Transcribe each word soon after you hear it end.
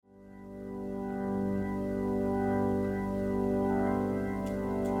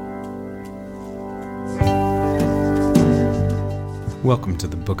Welcome to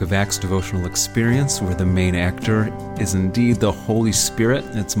the Book of Acts devotional experience, where the main actor is indeed the Holy Spirit.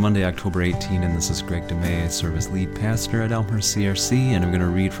 It's Monday, October 18, and this is Greg DeMay. I serve as lead pastor at Elmhurst CRC, and I'm going to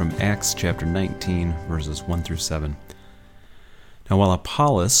read from Acts chapter 19, verses 1 through 7. Now, while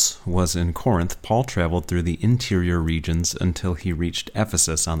Apollos was in Corinth, Paul traveled through the interior regions until he reached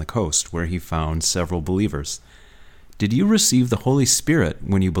Ephesus on the coast, where he found several believers. "Did you receive the Holy Spirit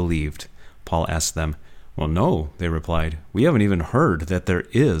when you believed?" Paul asked them. "Well, no," they replied. "We haven't even heard that there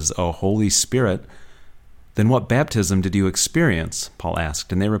is a Holy Spirit." "Then what baptism did you experience?" Paul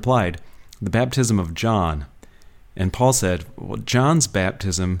asked, and they replied, "The baptism of John." And Paul said, John's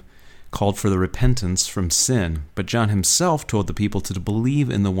baptism called for the repentance from sin, but John himself told the people to believe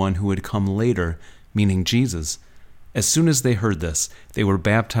in the one who would come later, meaning Jesus. As soon as they heard this, they were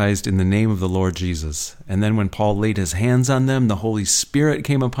baptized in the name of the Lord Jesus. And then when Paul laid his hands on them, the Holy Spirit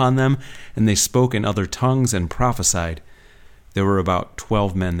came upon them, and they spoke in other tongues and prophesied. There were about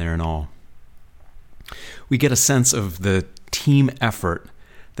 12 men there in all. We get a sense of the team effort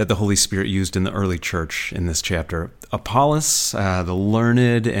that the Holy Spirit used in the early church in this chapter. Apollos, the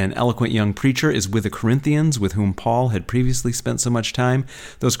learned and eloquent young preacher, is with the Corinthians, with whom Paul had previously spent so much time.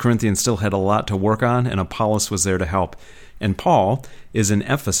 Those Corinthians still had a lot to work on, and Apollos was there to help. And Paul is in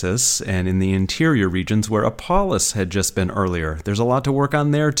Ephesus and in the interior regions where Apollos had just been earlier. There's a lot to work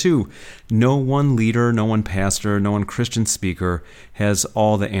on there too. No one leader, no one pastor, no one Christian speaker has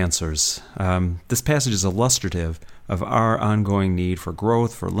all the answers. This passage is illustrative of our ongoing need for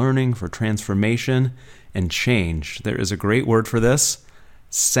growth, for learning, for transformation, and change. There is a great word for this: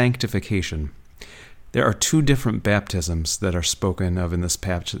 sanctification. There are two different baptisms that are spoken of in this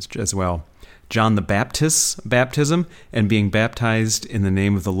passage as well. John the Baptist's baptism and being baptized in the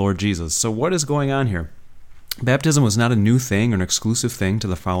name of the Lord Jesus. So what is going on here? Baptism was not a new thing or an exclusive thing to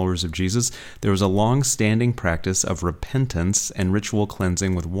the followers of Jesus. There was a long-standing practice of repentance and ritual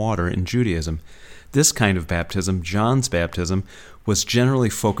cleansing with water in Judaism. This kind of baptism, John's baptism, was generally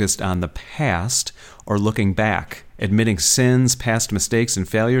focused on the past or looking back, admitting sins, past mistakes and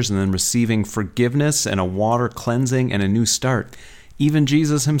failures, and then receiving forgiveness and a water cleansing and a new start. Even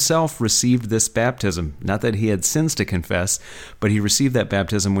Jesus himself received this baptism. Not that he had sins to confess, but he received that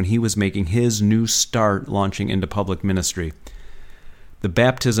baptism when he was making his new start launching into public ministry. The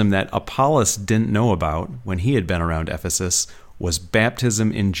baptism that Apollos didn't know about when he had been around Ephesus was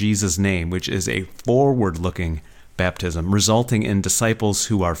baptism in Jesus' name, which is a forward-looking baptism, resulting in disciples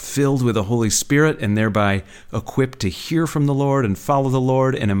who are filled with the Holy Spirit and thereby equipped to hear from the Lord and follow the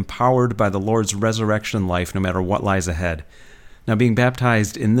Lord and empowered by the Lord's resurrection life no matter what lies ahead. Now, being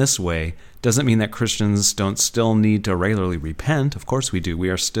baptized in this way doesn't mean that Christians don't still need to regularly repent. Of course we do. We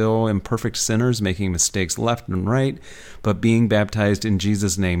are still imperfect sinners making mistakes left and right. But being baptized in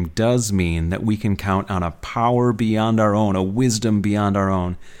Jesus' name does mean that we can count on a power beyond our own, a wisdom beyond our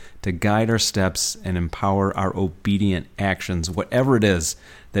own, to guide our steps and empower our obedient actions, whatever it is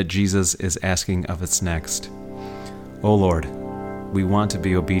that Jesus is asking of us next. Oh Lord, we want to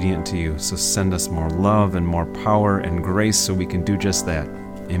be obedient to you, so send us more love and more power and grace so we can do just that.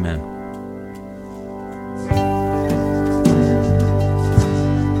 Amen.